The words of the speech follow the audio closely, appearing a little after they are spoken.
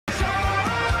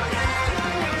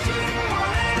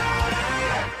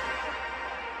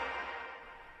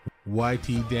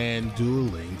YTDan Duel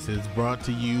Links is brought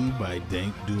to you by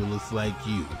dank duelists like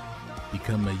you.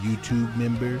 Become a YouTube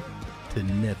member to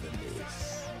never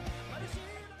miss.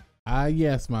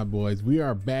 Yes, my boys, we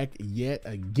are back yet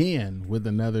again with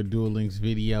another Duel Links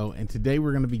video, and today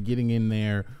we're going to be getting in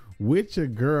there with your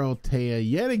girl Taya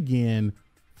yet again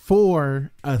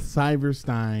for a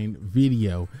cyber-stein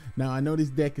video. Now, I know this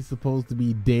deck is supposed to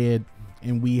be dead,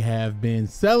 and we have been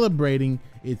celebrating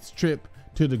its trip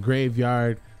to the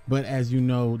graveyard. But as you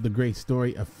know, the great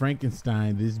story of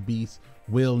Frankenstein, this beast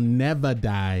will never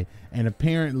die. And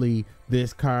apparently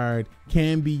this card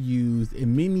can be used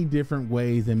in many different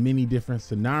ways and many different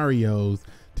scenarios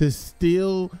to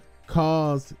still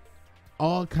cause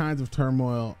all kinds of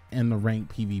turmoil in the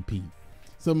ranked PvP.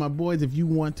 So my boys, if you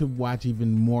want to watch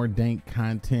even more dank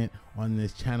content on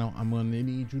this channel, I'm going to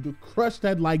need you to crush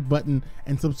that like button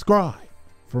and subscribe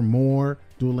for more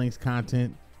Duel Links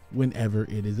content whenever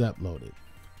it is uploaded.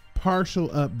 Partial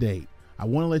update. I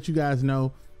want to let you guys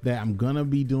know that I'm gonna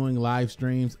be doing live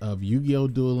streams of Yu-Gi-Oh!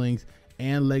 Duel Links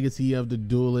and Legacy of the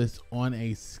Duelists on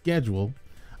a schedule.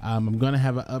 I'm gonna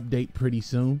have an update pretty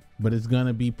soon, but it's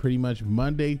gonna be pretty much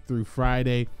Monday through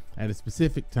Friday at a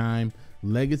specific time.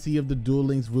 Legacy of the Duel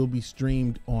Links will be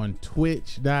streamed on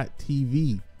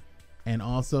twitch.tv, and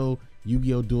also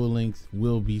Yu-Gi-Oh! Duel Links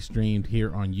will be streamed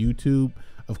here on YouTube.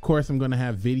 Of course, I'm gonna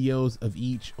have videos of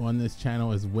each on this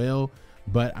channel as well,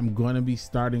 but I'm going to be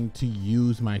starting to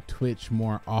use my Twitch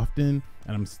more often,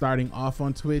 and I'm starting off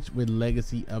on Twitch with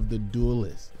Legacy of the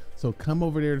Duelists. So come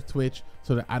over there to Twitch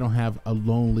so that I don't have a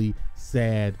lonely,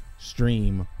 sad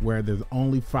stream where the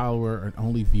only follower or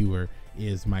only viewer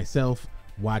is myself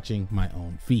watching my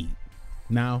own feed.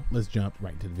 Now let's jump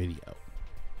right to the video.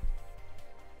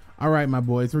 All right, my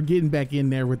boys, we're getting back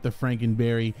in there with the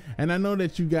Frankenberry, and I know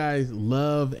that you guys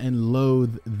love and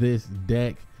loathe this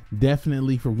deck.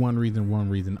 Definitely for one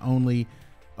reason only.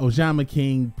 Ojama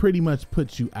King pretty much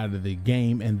puts you out of the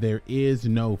game, and there is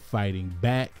no fighting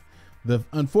back. The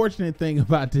unfortunate thing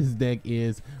about this deck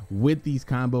is with these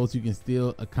combos, you can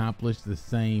still accomplish the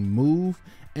same move.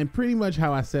 And pretty much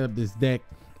how I set up this deck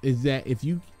is that if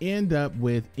you end up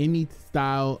with any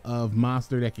style of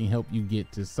monster that can help you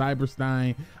get to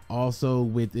cyber-stein, also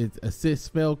with its assist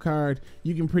spell card,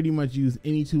 you can pretty much use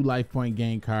any 2 life point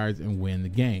gain cards and win the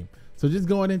game. So just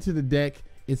going into the deck,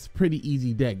 it's pretty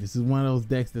easy deck. This is one of those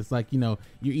decks that's like, you know,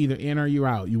 you're either in or you're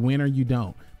out. You win or you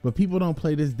don't. But people don't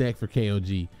play this deck for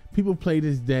KOG. People play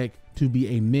this deck to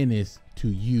be a menace to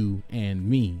you and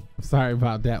me. I'm sorry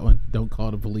about that one. Don't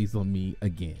call the police on me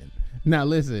again. Now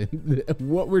listen,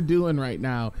 what we're doing right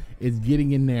now is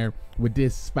getting in there with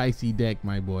this spicy deck,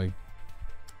 my boy.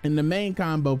 And the main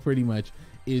combo pretty much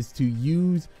is to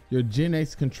use your Gen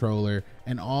X controller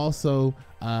and also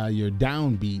your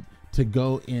downbeat to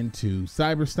go into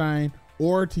cyber-stein,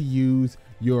 or to use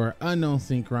your unknown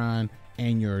synchron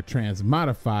and your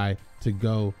transmodify to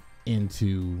go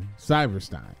into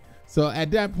cyber-stein. So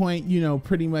at that point, you know,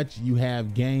 pretty much you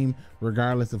have game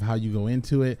regardless of how you go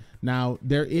into it. Now,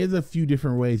 there is a few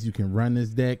different ways you can run this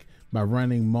deck by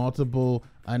running multiple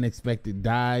unexpected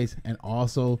dies and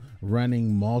also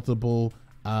running multiple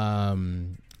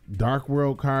Dark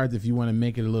World cards if you want to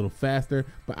make it a little faster.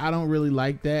 But I don't really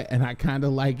like that, and I kind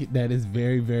of like it that it's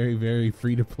very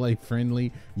free to play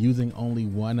friendly, using only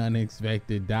 1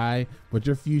 unexpected die. But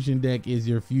your fusion deck is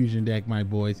your fusion deck, my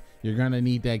boys. You're gonna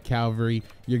need that cavalry,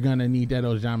 you're gonna need that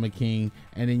Ojama King,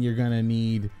 and then you're gonna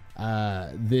need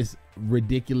this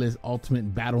ridiculous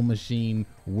ultimate battle machine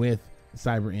with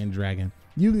Cyber End Dragon.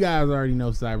 You guys already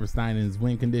know cyber-stein and its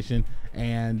win condition,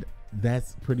 and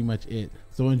that's pretty much it.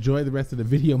 So enjoy the rest of the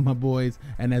video, my boys,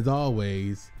 and as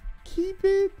always, keep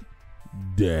it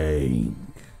dank.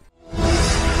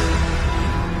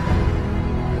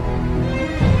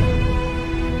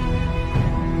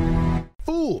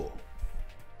 Fool,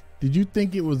 did you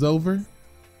think it was over?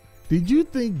 Did you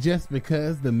think just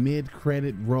because the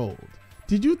mid-credit rolled,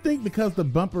 did you think because the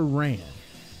bumper ran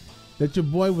that your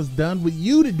boy was done with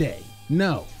you today?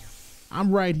 No, I'm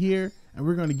right here, and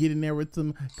we're going to get in there with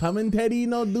some commentary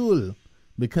no duel,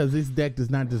 because this deck does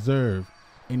not deserve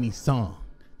any song.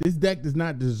 This deck does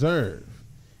not deserve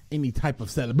any type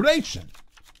of celebration.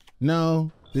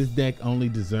 No, this deck only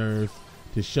deserves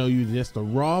to show you just the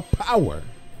raw power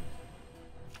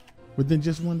within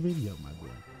just one video, my boy.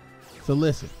 So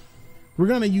listen, we're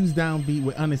going to use downbeat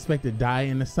with unexpected die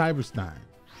in the cyber-stein.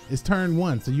 It's turn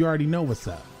 1, so you already know what's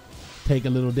up. Take a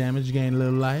little damage, gain a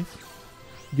little life.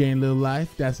 Gain a little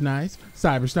life, that's nice.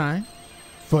 Cyber-stein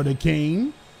for the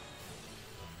king.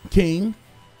 King,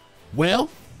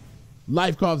 wealth,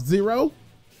 life cost 0.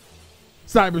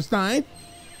 Cyber-stein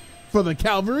for the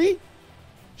cavalry.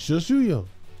 Shushuyo.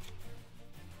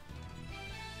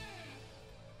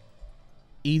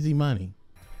 Easy money.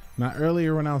 Now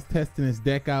earlier when I was testing this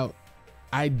deck out,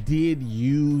 I did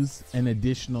use an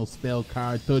additional spell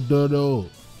card,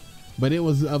 but it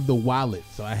was of the wallet,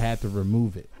 so I had to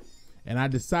remove it. And I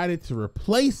decided to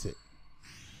replace it,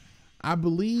 I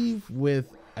believe,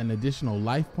 with an additional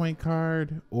life point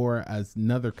card or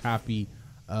another copy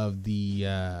of the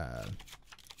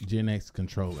Gen X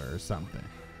controller or something,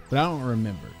 but I don't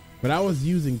remember. But I was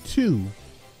using 2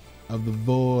 of the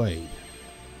void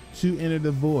to enter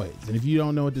the voids. And if you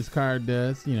don't know what this card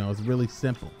does, you know, it's really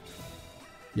simple.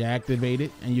 You activate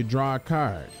it and you draw a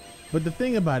card. But the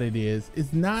thing about it is,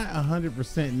 it's not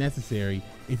 100% necessary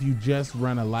if you just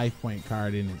run a life point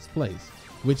card in its place,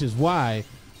 which is why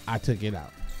I took it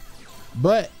out.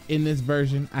 But in this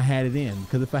version, I had it in,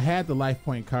 because if I had the life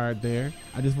point card there,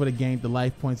 I just would have gained the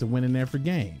life points and went in there for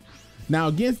game. Now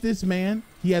against this man,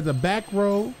 he has a back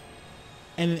row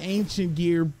and an ancient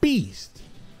gear beast.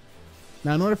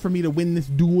 Now in order for me to win this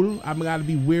duel, I've got to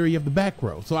be wary of the back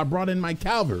row. So I brought in my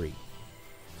cavalry,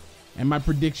 and my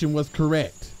prediction was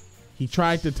correct. He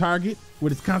tried to target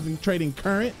with his concentrating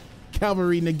current.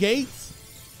 Cavalry negates.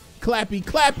 Clappy,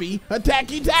 clappy,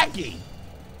 attacky, tacky.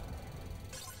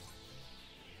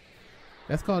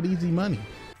 That's called easy money.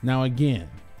 Now again,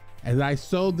 as I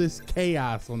sow this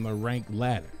chaos on the ranked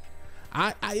ladder,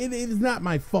 it is not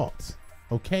my fault,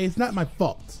 okay? It's not my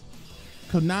fault.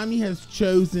 Konami has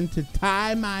chosen to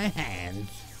tie my hands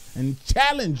and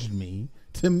challenged me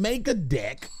to make a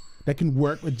deck that can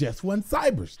work with just one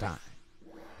cyber-stein.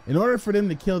 In order for them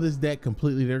to kill this deck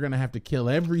completely, they're gonna have to kill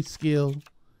every skill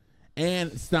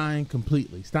and Stein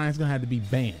completely. Stein's gonna have to be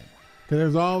banned, because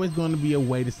there's always going to be a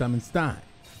way to summon Stein.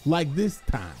 Like this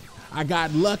time, I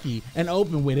got lucky and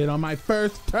opened with it on my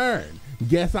first turn.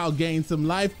 Guess I'll gain some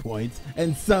life points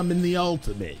and summon the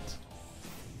ultimate.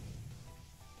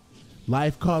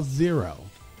 Life costs 0.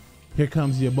 Here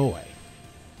comes your boy,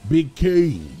 Big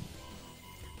King.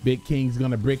 Big King's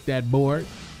gonna brick that board.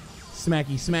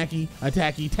 Smacky, smacky,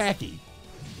 attacky, tacky.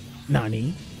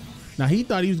 Nani? Now he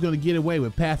thought he was gonna get away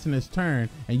with passing his turn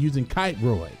and using Kite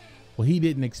Roy. Well, he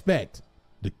didn't expect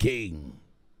the king.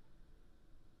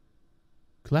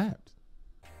 Clapped.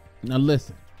 Now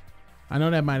listen, I know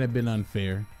that might have been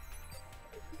unfair.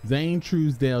 Zane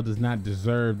Truesdale does not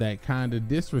deserve that kind of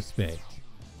disrespect.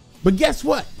 But guess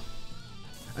what?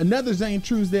 Another Zane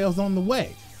Truesdale's on the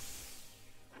way.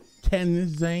 Can this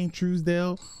Zane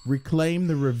Truesdale reclaim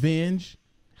the revenge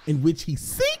in which he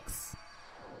seeks?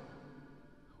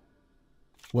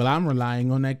 Well, I'm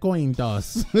relying on that coin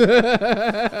toss.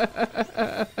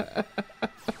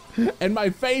 And my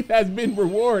faith has been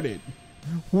rewarded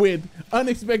with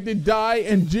unexpected die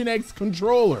and Gen X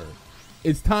controller.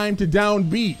 It's time to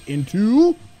downbeat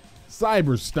into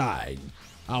cyber-stein.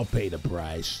 I'll pay the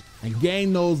price and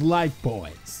gain those life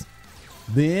points.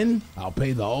 Then I'll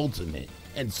pay the ultimate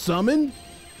and summon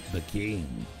the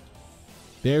king.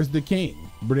 There's the king.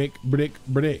 Brick, brick,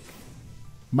 brick.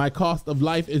 My cost of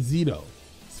life is 0.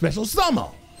 Special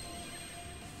summon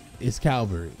is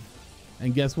cavalry.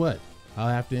 And guess what? I'll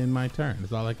have to end my turn.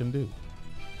 That's all I can do.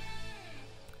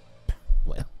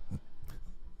 Well,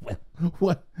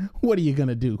 what are you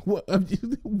gonna do? What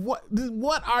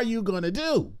are you gonna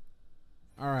do?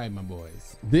 All right, my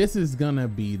boys. This is gonna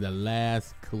be the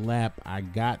last clap I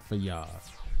got for y'all.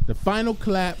 The final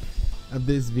clap of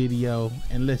this video.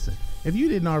 And listen, if you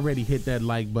didn't already hit that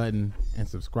like button and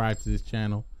subscribe to this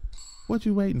channel, what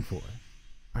you waiting for?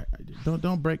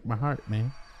 Don't break my heart,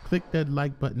 man. Click that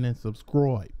like button and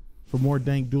subscribe for more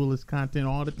dank Duelist content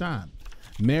all the time.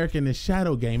 American in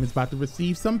Shadow Game is about to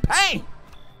receive some pain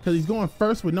because he's going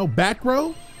first with no back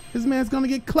row. This man's gonna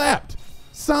get clapped.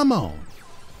 Summon.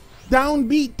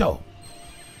 Downbeat though.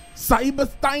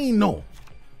 Cyber-stein no.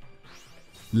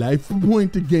 Life for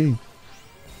point to gain.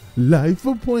 Life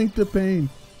for point to pain.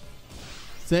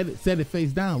 Set it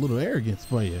face down. A little arrogance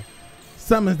for you.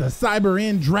 Summons the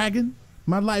cyber-end dragon.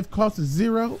 My life cost is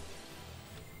 0.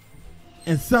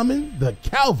 And summon the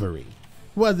cavalry.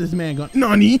 What's this man going?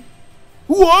 Nani?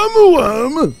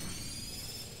 Wham.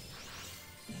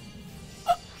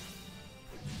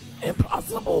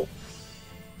 Impossible.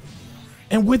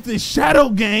 And with this shadow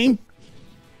game.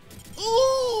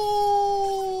 Ooh.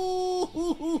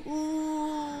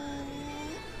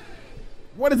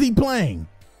 What is he playing?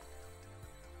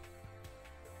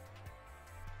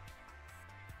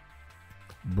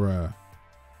 Bruh.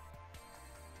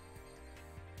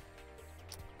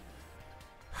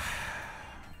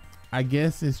 I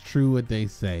guess it's true what they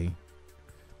say.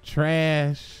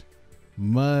 Trash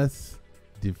must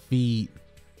defeat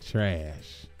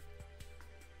trash.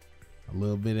 A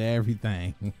little bit of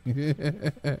everything.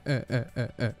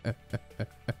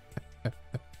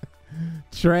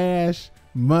 Trash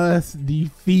must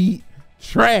defeat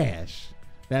trash.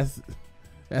 That's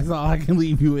all I can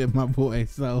leave you with, my boy.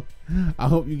 So I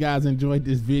hope you guys enjoyed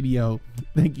this video.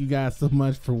 Thank you guys so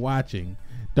much for watching.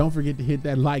 Don't forget to hit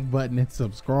that like button and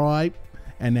subscribe.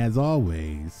 And as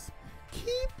always,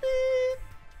 keep it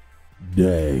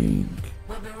dank.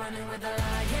 We'll be running with the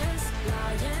lions.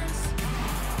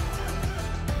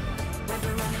 We'll be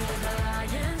running with the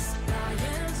lions.